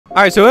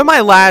Alright, so in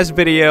my last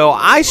video,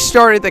 I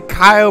started the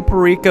Cayo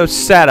Perico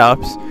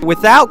setups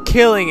without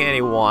killing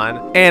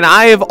anyone. And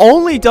I have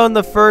only done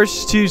the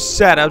first two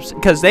setups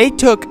because they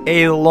took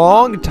a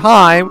long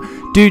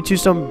time due to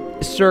some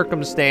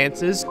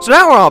circumstances. So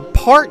now we're on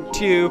part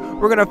 2.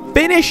 We're gonna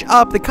finish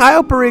up the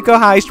Cayo Perico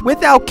heist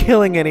without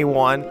killing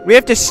anyone. We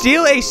have to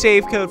steal a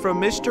safe code from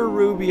Mr.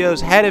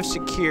 Rubio's head of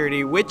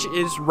security, which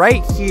is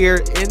right here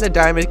in the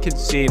Diamond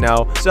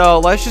Casino. So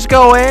let's just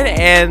go in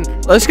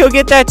and let's go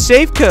get that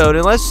safe code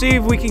and let's see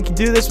if we can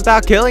do this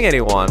without killing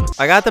anyone.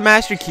 I got the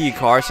master key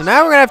card, so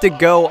now we're gonna have to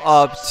go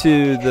up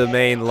to the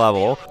main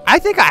level. I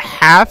think I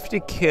have to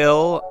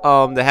kill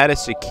the head of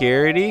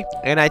security,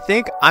 and I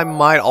think I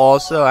might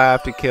also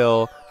have to kill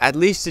at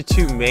least the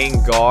 2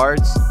 main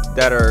guards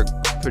that are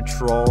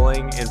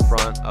patrolling in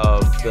front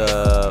of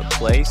the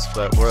place,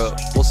 but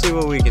we'll see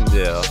what we can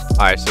do. All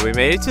right, so we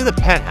made it to the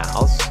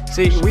penthouse.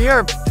 See, we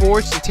are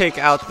forced to take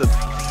out the...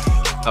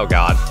 Oh,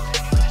 God.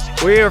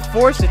 We are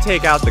forced to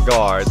take out the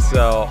guards,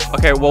 so...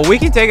 Okay, well, we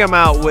can take them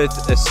out with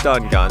a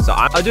stun gun, so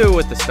I'll do it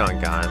with the stun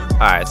gun. All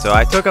right, so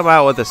I took them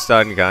out with a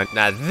stun gun.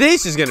 Now,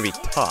 this is gonna be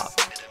tough.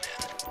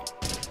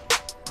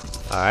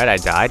 Alright, I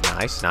died.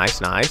 Nice,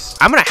 nice, nice.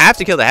 I'm gonna have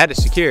to kill the head of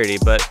security,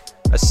 but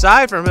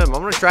aside from him,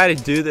 I'm gonna try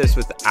to do this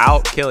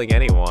without killing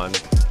anyone.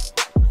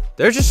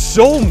 There's just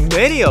so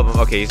many of them.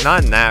 Okay, he's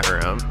not in that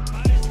room.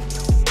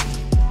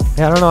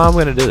 Yeah, I don't know how I'm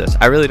gonna do this.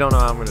 I really don't know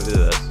how I'm gonna do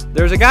this.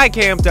 There's a guy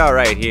camped out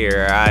right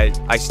here.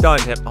 I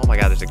stunned him. Oh my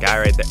god, there's a guy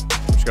right there.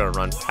 I'm just gonna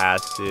run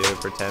past you,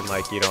 pretend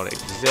like you don't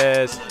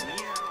exist.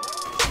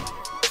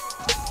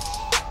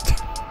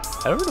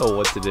 I don't know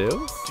what to do.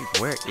 Dude,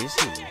 where is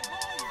he?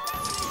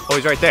 Oh,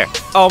 he's right there.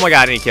 Oh my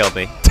god, and he killed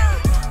me.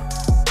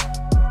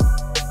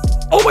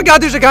 Oh my god,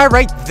 there's a guy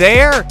right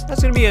there.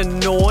 That's gonna be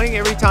annoying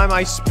every time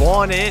I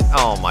spawn in.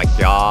 Oh my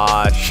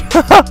gosh.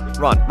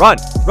 Run, run,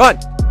 run.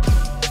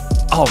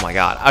 Oh my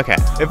god. Okay.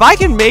 If I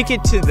can make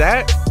it to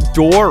that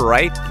door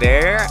right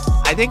there,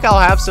 I think I'll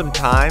have some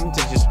time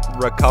to just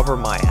recover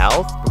my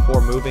health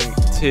before moving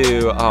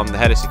to the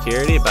head of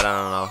security, but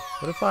I don't know.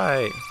 What if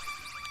I...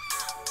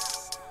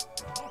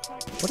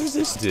 What does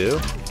this do?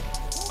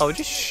 Oh, it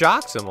just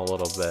shocks him a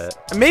little bit.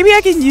 Maybe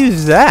I can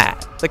use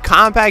that. The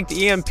compact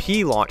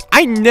EMP launch.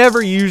 I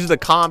never use the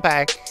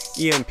compact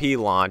EMP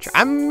launch.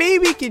 I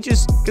maybe could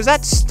just, because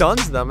that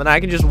stuns them and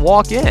I can just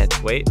walk in.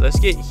 Wait, let's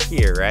get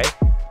here, right?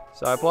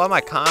 So I pull out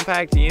my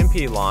compact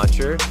EMP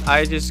launcher.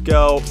 I just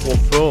go, well,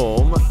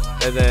 boom,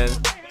 and then,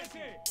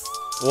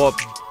 well,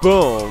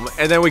 boom,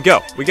 and then we go,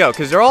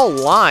 because they're all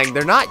lying.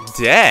 They're not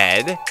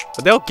dead,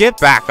 but they'll get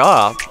back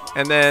up.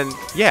 And then,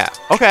 yeah,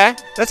 okay.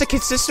 That's a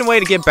consistent way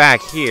to get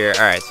back here.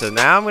 All right, so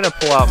now I'm going to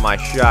pull out my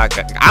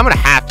shotgun. I'm going to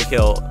have to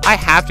kill, I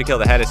have to kill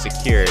the head of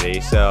security,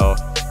 so.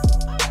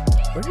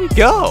 Where did he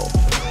go?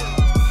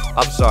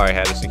 I'm sorry,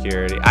 head of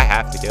security. I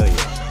have to kill you.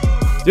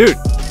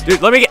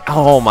 Dude, let me get,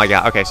 oh my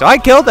god. Okay, so I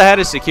killed the head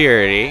of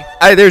security.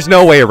 There's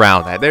no way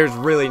around that. There's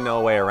really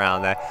no way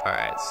around that. All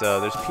right, so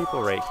there's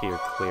people right here,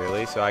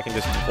 clearly, so I can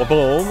just, well,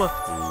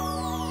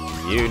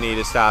 boom. You need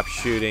to stop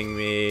shooting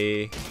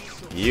me.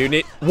 You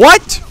need,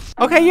 what?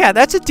 Okay, yeah,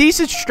 that's a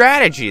decent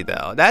strategy,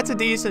 though. That's a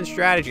decent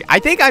strategy. I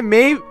think I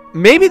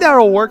maybe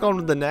that'll work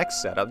on the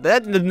next setup. The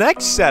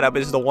next setup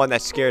is the one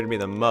that scared me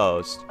the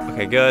most.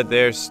 Okay, good.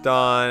 They're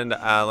stunned.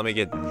 Let me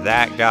get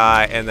that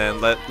guy, and then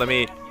let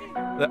me.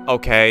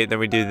 Okay, then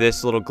we do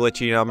this little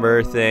glitchy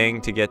number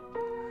thing to get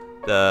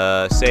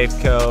the safe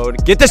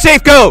code. Get the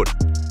safe code.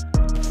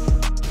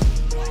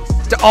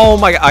 Oh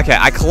my god. Okay,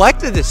 I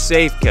collected the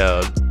safe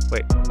code.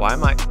 Wait, why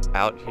am I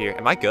out here?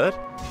 Am I good?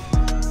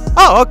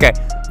 Oh, okay.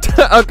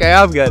 Okay,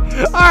 I'm good.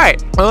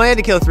 Alright. I only had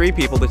to kill 3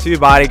 people, the 2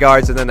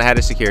 bodyguards, and then the head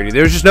of security.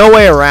 There's just no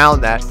way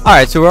around that.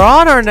 Alright, so we're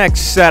on our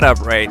next setup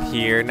right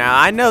here. Now,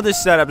 I know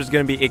this setup is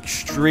going to be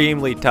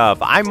extremely tough.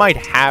 I might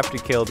have to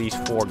kill these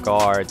 4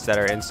 guards that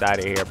are inside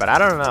of here, but I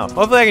don't know.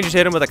 Hopefully, I can just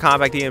hit them with a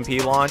compact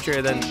EMP launcher,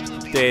 and then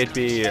they'd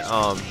be,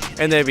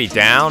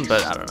 down,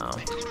 but I don't know.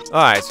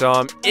 Alright, so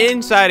I'm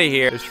inside of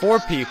here. There's 4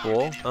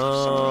 people.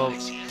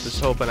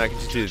 Just hoping I can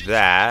just do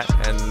that.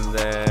 And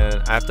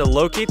then I have to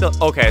locate the...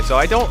 Okay, so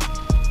I don't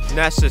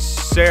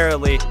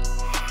necessarily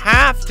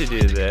have to do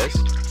this.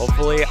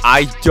 Hopefully,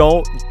 I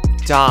don't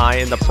die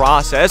in the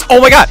process. Oh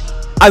my god!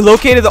 I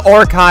located the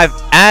archive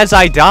as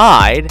I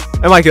died.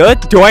 Am I good?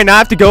 Do I not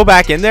have to go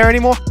back in there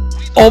anymore?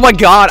 Oh my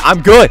god,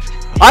 I'm good!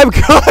 I'm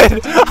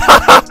good!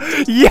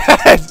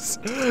 Yes!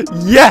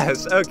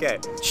 Yes! Okay.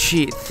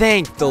 Gee,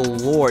 thank the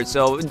Lord.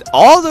 So,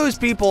 all those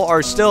people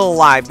are still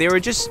alive. They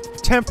were just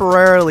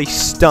temporarily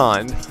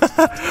stunned.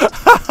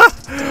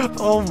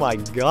 Oh my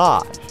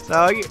god.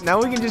 So, now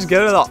we can just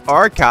go to the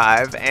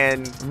archive,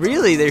 and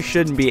really there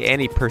shouldn't be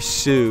any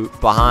pursuit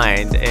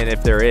behind, and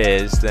if there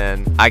is,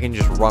 then I can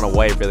just run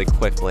away really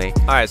quickly.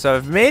 Alright, so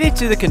I've made it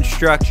to the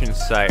construction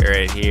site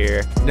right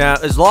here. Now,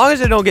 as long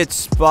as I don't get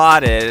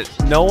spotted,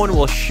 no one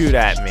will shoot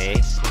at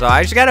me. So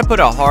I just gotta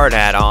put a hard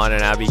hat on,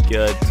 and I'll be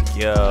good to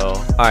go.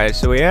 Alright,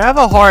 so we have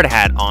a hard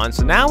hat on,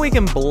 so now we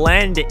can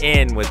blend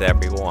in with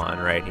everyone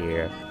right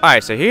here.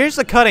 Alright, so here's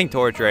the cutting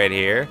torch right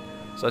here.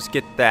 So let's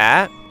get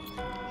that.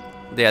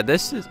 Yeah,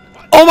 this is...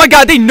 Oh my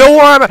god, they know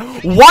where I'm at.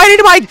 Why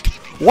did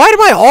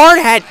my hard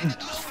hat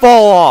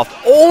fall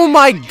off? Oh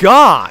my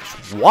gosh.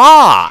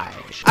 Why?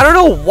 I don't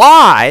know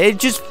why. It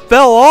just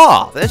fell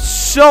off. That's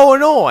so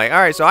annoying. All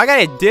right, so I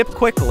gotta dip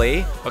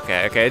quickly.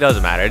 Okay, it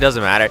doesn't matter. It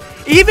doesn't matter.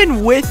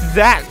 Even with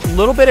that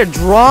little bit of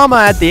drama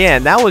at the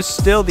end, that was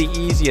still the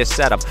easiest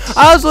setup.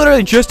 I was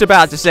literally just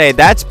about to say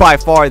that's by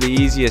far the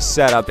easiest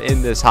setup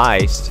in this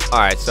heist. All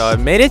right, so I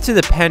made it to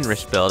the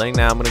Penrith building.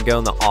 Now I'm gonna go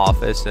in the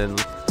office, and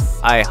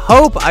I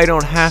hope I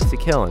don't have to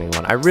kill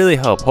anyone. I really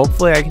hope.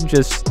 Hopefully I can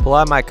just pull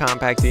out my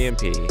compact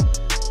EMP.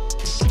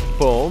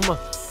 Boom.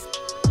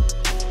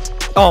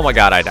 Oh my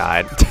god, I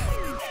died.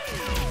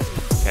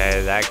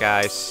 Okay, that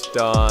guy's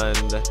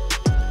stunned.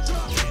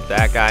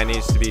 That guy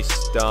needs to be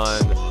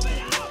stunned.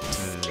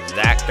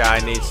 That guy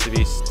needs to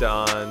be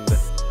stunned.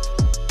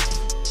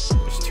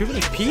 There's too many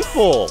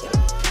people.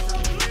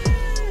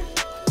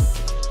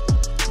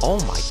 Oh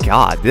my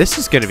god, this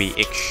is gonna be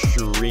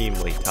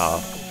extremely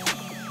tough.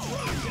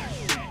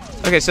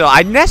 Okay, so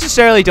I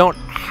necessarily don't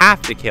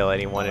have to kill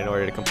anyone in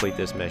order to complete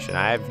this mission.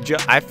 I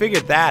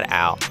figured that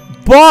out.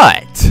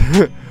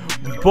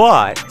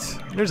 But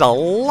there's a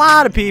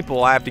lot of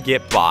people I have to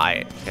get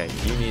by. Okay,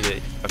 you need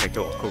it. Okay,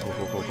 cool.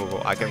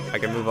 I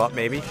can move up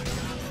maybe.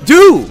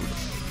 Dude!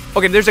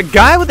 Okay, there's a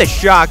guy with a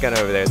shotgun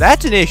over there.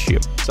 That's an issue.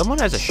 Someone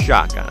has a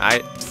shotgun.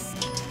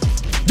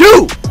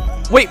 Dude!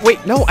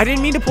 Wait, no, I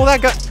didn't mean to pull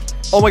that gun.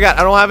 Oh my god,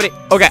 I don't have any.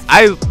 Okay,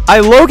 I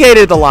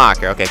located the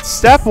locker. Okay,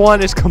 step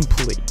 1 is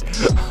complete.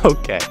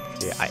 Okay.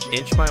 Yeah, I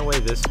inch my way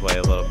this way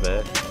a little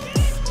bit.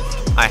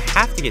 I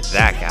have to get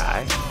that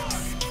guy.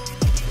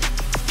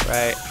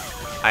 Right.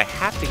 I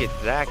have to get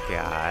that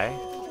guy.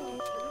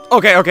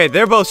 Okay,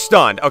 they're both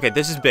stunned. Okay,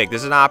 this is big.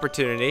 This is an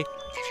opportunity.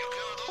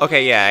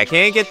 Okay, yeah, I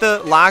can't get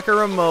the locker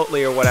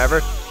remotely or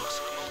whatever.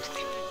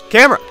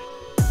 Camera.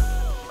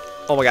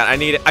 Oh my god, I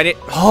need it.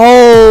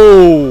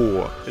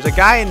 Oh! There's a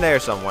guy in there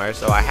somewhere,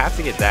 so I have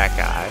to get that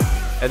guy.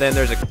 And then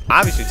there's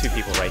obviously 2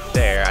 people right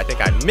there. I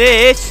think I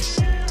missed.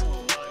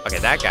 Okay,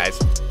 that guy's...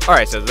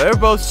 Alright, so they're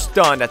both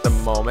stunned at the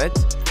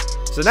moment.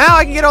 So now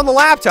I can get on the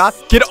laptop.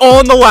 Get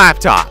on the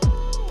laptop!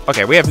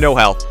 Okay, we have no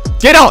health.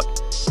 Get on!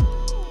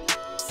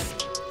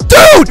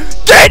 Dude!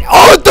 Get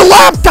on the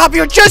laptop!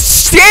 You're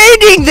just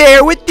standing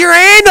there with your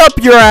hand up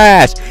your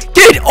ass!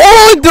 Get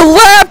on the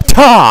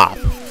laptop!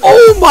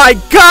 Oh my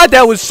god,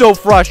 that was so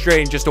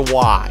frustrating just to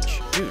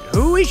watch. Dude,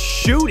 who is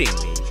shooting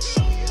me?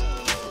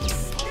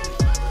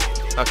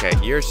 Okay,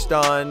 you're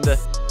stunned.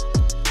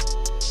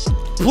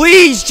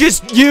 Please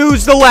just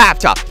use the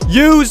laptop.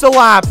 Use the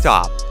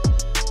laptop.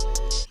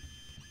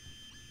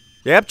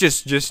 Yep,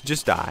 just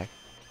die.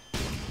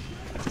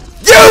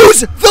 Use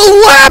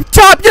the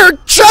laptop! You're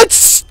just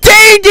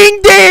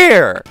standing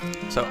there!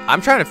 So, I'm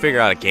trying to figure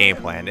out a game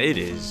plan.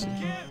 This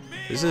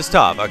is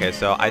tough. Okay,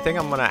 so I think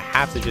I'm gonna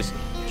have to just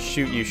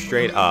shoot you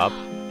straight up.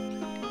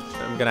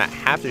 I'm gonna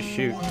have to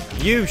shoot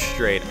you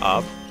straight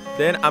up.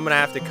 Then I'm gonna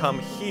have to come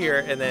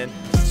here and then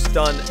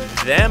stun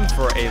them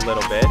for a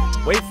little bit.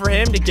 Wait for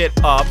him to get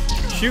up.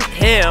 Shoot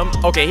him.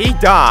 Okay, he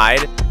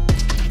died.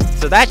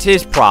 So that's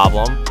his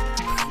problem.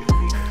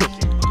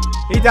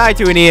 He died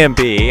to an EMP.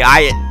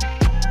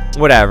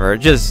 Whatever,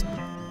 just...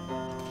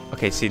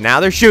 Okay, see, now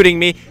they're shooting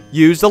me.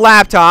 Use the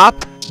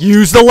laptop.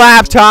 Use the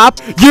laptop.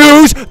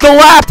 Use the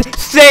laptop.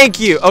 Thank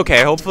you.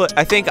 Okay, hopefully,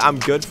 I think I'm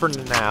good for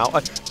now.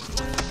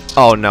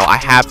 Oh, no, I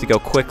have to go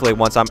quickly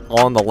once I'm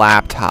on the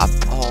laptop.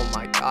 Oh,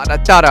 my God. I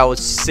thought I was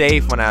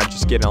safe when I would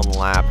just get on the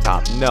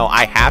laptop. No,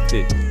 I have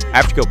to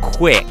go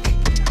quick.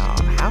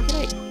 How can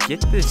I get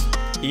this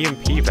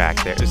EMP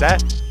back there? Is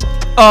that...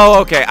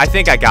 Oh, okay, I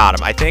think I got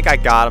him. I think I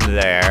got him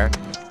there.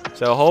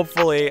 So,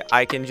 hopefully,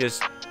 I can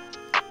just...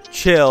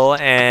 chill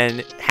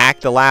and hack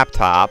the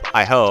laptop.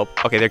 I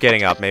hope. Okay, they're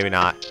getting up. Maybe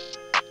not.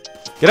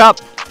 Get up.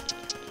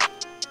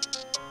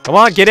 Come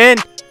on, get in.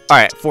 All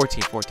right,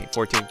 14.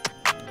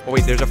 Oh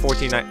wait, there's a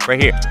 14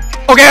 right here.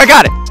 Okay, I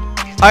got it.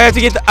 I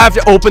have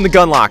to open the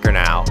gun locker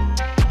now.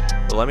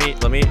 So let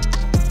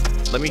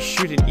me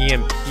shoot an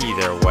EMP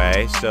their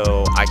way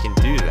so I can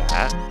do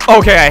that.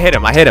 Okay, I hit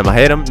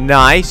him.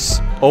 Nice.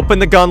 Open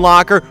the gun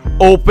locker.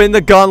 Open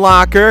the gun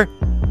locker.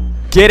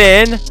 Get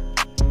in.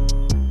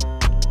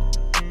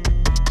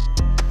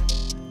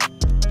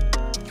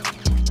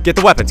 Get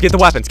the weapons.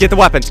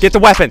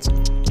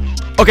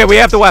 Okay, we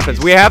have the weapons.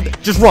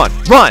 Just run.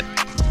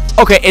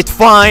 Okay, it's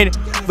fine.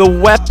 The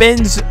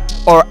weapons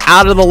are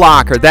out of the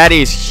locker. That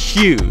is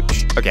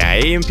huge. Okay,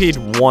 I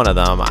EMP'd one of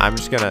them. I'm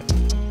just gonna...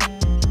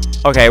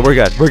 Okay, we're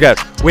good.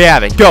 We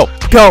have it. Go.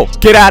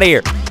 Get out of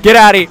here.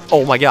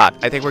 Oh my god,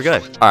 I think we're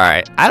good. All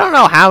right, I don't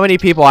know how many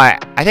people I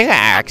think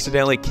I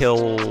accidentally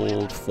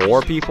killed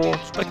 4 people.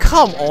 But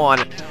come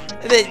on.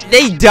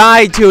 They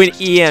died to an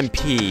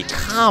EMP.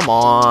 Come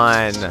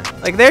on.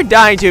 Like, they're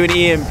dying to an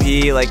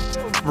EMP. Like,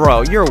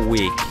 bro, you're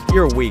weak.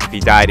 You're weak if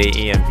you die to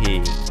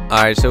EMP.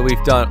 Alright, so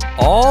we've done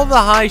all the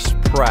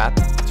heist prep.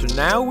 So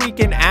now we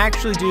can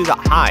actually do the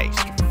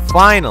heist.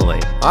 Finally.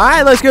 All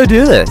right, let's go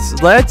do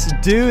this. Let's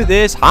do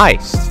this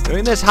heist.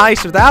 Doing this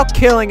heist without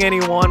killing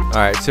anyone. All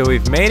right, so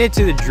we've made it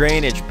to the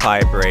drainage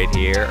pipe right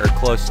here, or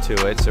close to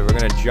it. So we're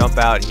gonna jump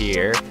out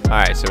here. All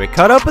right, so we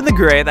cut open the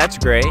grate. That's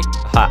great.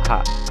 Ha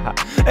ha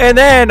ha. And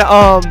then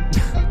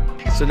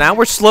so now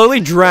we're slowly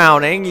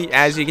drowning.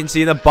 As you can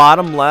see in the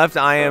bottom left,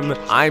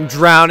 I'm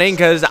drowning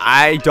because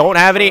I don't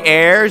have any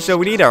air. So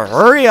we need to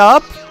hurry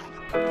up.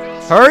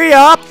 Hurry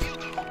up.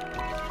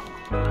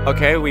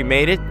 Okay, we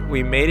made it.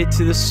 We made it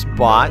to the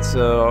spot,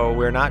 so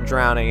we're not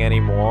drowning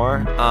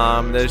anymore.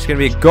 There's gonna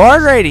be a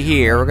guard right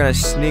here. We're gonna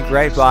sneak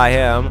right by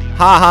him.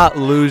 Haha,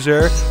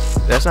 loser.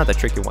 That's not the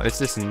tricky one. It's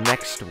this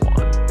next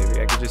one.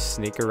 Maybe I could just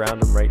sneak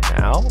around him right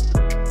now.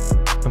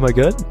 Am I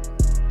good?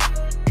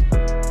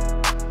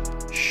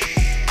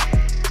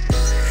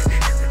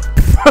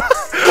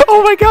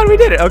 Oh my god, we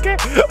did it. Okay.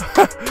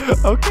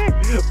 Okay.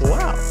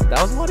 Wow. That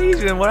was a lot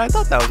easier than what I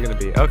thought that was going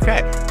to be.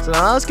 Okay. So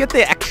now let's get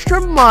the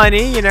extra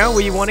money. You know,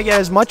 we want to get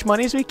as much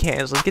money as we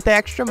can. So let's get the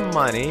extra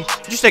money.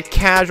 Just a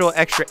casual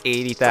extra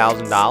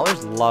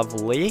 $80,000.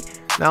 Lovely.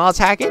 Now let's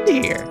hack into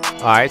here.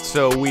 All right.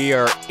 So we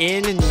are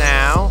in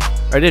now.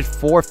 I did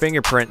 4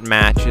 fingerprint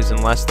matches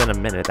in less than a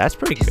minute. That's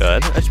pretty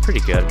good. That's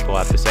pretty good, we'll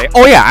have to say.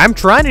 Oh yeah, I'm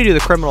trying to do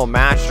the criminal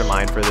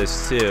mastermind for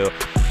this too.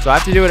 So I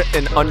have to do it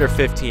in under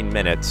 15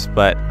 minutes,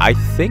 but I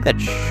think that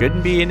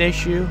shouldn't be an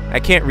issue. I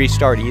can't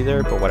restart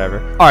either, but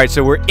whatever. All right,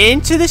 so we're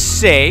into the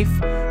safe.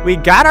 We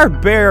got our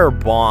bearer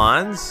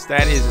bonds.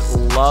 That is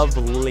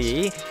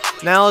lovely.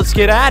 Now let's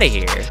get out of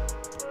here.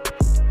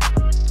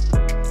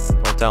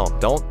 Don't tell him.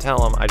 Don't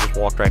tell him. I just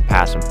walked right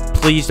past him.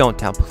 Please don't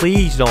tell him.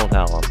 Please don't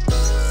tell him.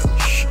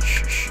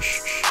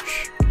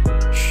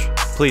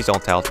 Please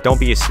don't tell. Don't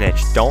be a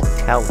snitch. Don't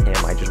tell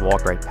him. I just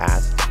walked right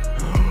past.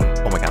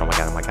 Oh my god, oh my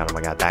god, oh my god, oh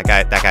my god. That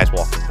guy's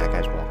walking. That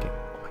guy's walking.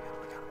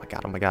 Oh my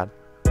god, oh my god,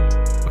 oh my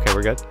god. Okay,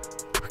 we're good.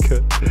 We're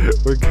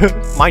good. We're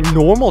good. My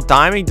normal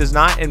timing does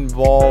not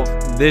involve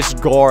this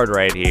guard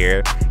right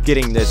here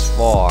getting this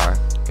far.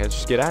 Okay, let's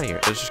just get out of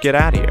here. Let's just get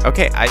out of here.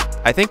 Okay,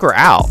 I think we're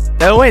out.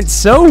 That went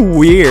so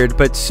weird,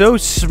 but so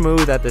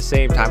smooth at the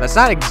same time. That's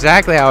not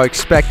exactly how I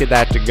expected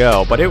that to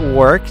go, but it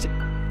worked.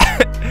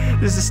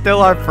 This is still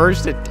our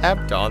first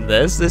attempt on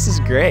this. This is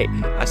great.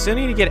 I still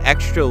need to get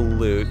extra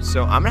loot,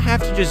 so I'm gonna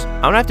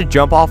have to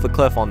jump off the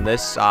cliff on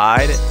this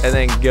side and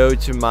then go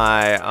to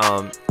my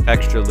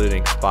extra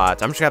looting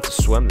spots. I'm just gonna have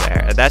to swim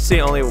there. That's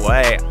the only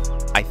way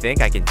I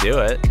think I can do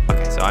it.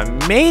 Okay, so I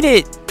made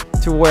it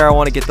to where I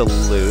want to get the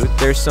loot.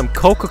 There's some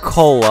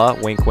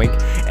Coca-Cola, wink wink,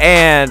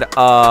 and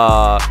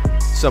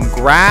some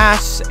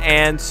grass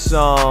and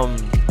some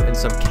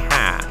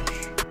cash.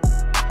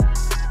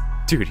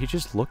 Dude, he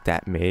just looked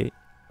at me.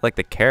 Like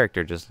the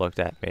character just looked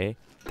at me.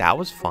 That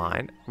was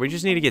fine. We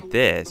just need to get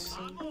this.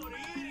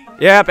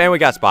 Yep, and we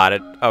got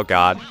spotted. Oh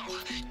god.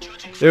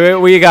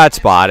 We got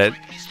spotted.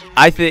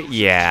 I think,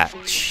 yeah.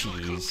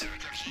 Jeez.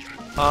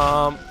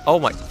 Oh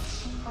my.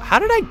 How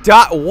did I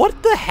die?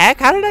 What the heck?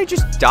 How did I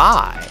just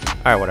die?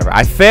 Alright, whatever.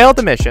 I failed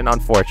the mission,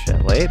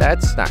 unfortunately.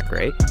 That's not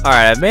great.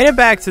 Alright, I've made it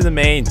back to the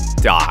main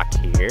dock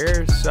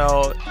here.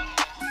 So.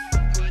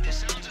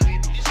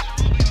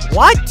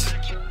 What?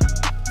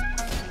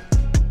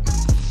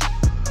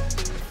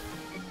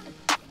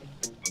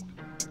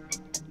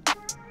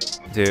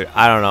 Dude,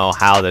 I don't know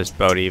how this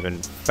boat even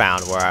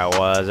found where I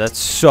was. That's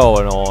so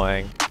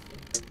annoying.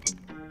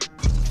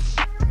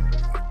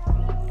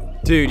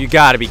 Dude, you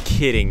gotta be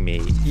kidding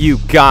me. You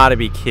gotta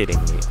be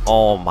kidding me.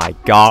 Oh my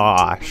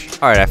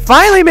gosh. Alright, I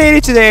finally made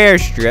it to the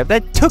airstrip.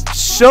 That took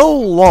so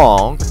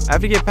long. I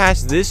have to get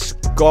past this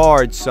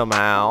guard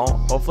somehow.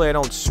 Hopefully I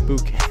don't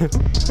spook him.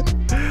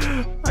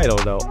 I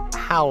don't know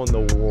how in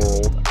the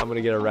world I'm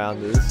gonna get around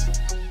this.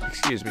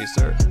 Excuse me,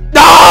 sir.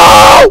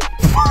 No!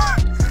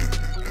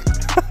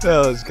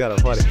 That was kind of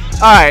funny.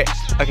 Alright.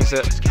 Okay,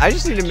 so I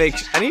just need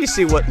to I need to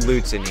see what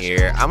loot's in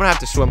here. I'm gonna have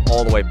to swim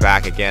all the way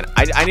back again.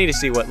 I need to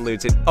see what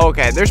loot's in.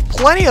 Okay, there's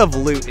plenty of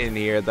loot in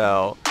here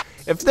though.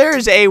 If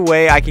there's a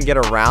way I can get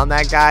around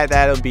that guy,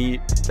 that'd be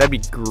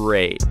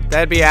great.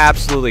 That'd be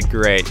absolutely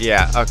great.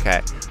 Yeah,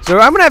 okay. So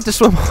I'm gonna have to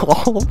swim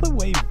all the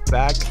way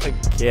back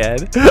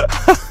again.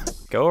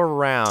 Go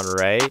around,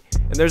 right?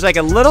 And there's like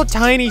a little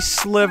tiny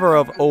sliver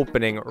of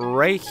opening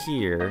right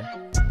here.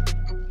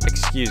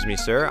 Excuse me,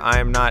 sir. I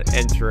am not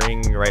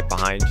entering right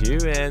behind you,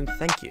 and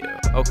thank you.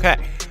 Okay.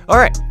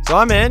 Alright, so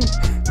I'm in.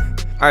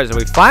 Alright, so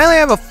we finally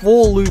have a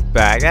full loot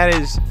bag. That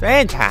is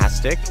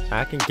fantastic.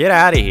 I can get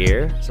out of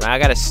here. So now I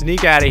gotta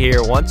sneak out of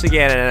here once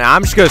again, and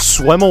I'm just gonna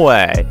swim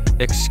away.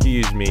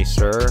 Excuse me,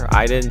 sir.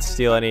 I didn't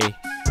steal anything.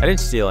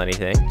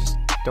 Just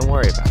don't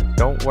worry about it.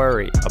 Don't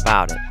worry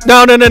about it.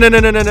 No, no, no, no, no,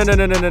 no, no, no, no,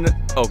 no, no, no.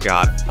 Oh,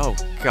 God. Oh,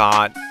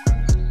 God.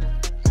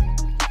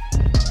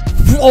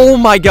 Oh,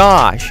 my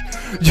gosh.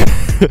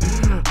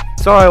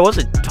 Sorry, I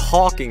wasn't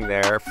talking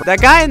there.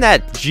 That guy in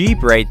that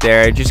Jeep right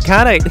there just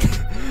kind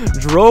of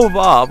drove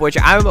up, which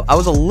I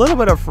was a little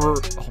bit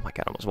afraid. Oh my god,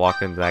 I almost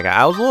walked into that guy.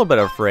 I was a little bit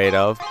afraid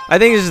of. I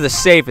think this is the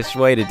safest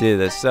way to do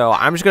this. So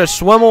I'm just going to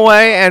swim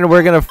away and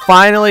we're going to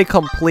finally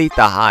complete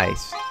the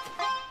heist.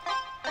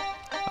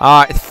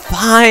 Alright,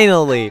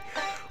 finally!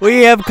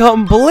 We have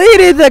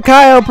completed the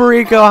Cayo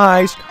Perico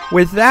heist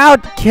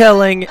without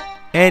killing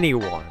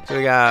anyone. So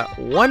we got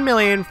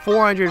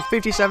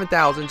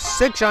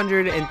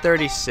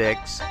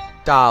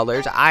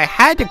 $1,457,636. I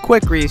had to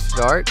quick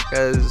restart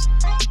because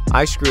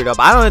I screwed up.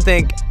 I don't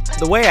think,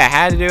 the way I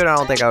had to do it, I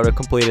don't think I would have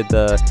completed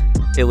the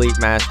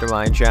Elite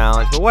Mastermind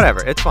Challenge, but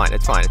whatever, it's fine,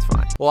 it's fine, it's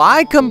fine. Well,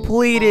 I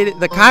completed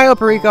the Cayo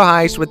Perico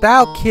heist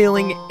without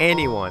killing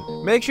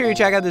anyone. Make sure you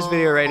check out this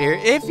video right here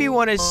if you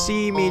want to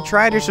see me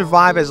try to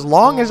survive as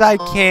long as I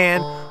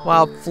can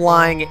while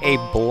flying a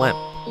blimp.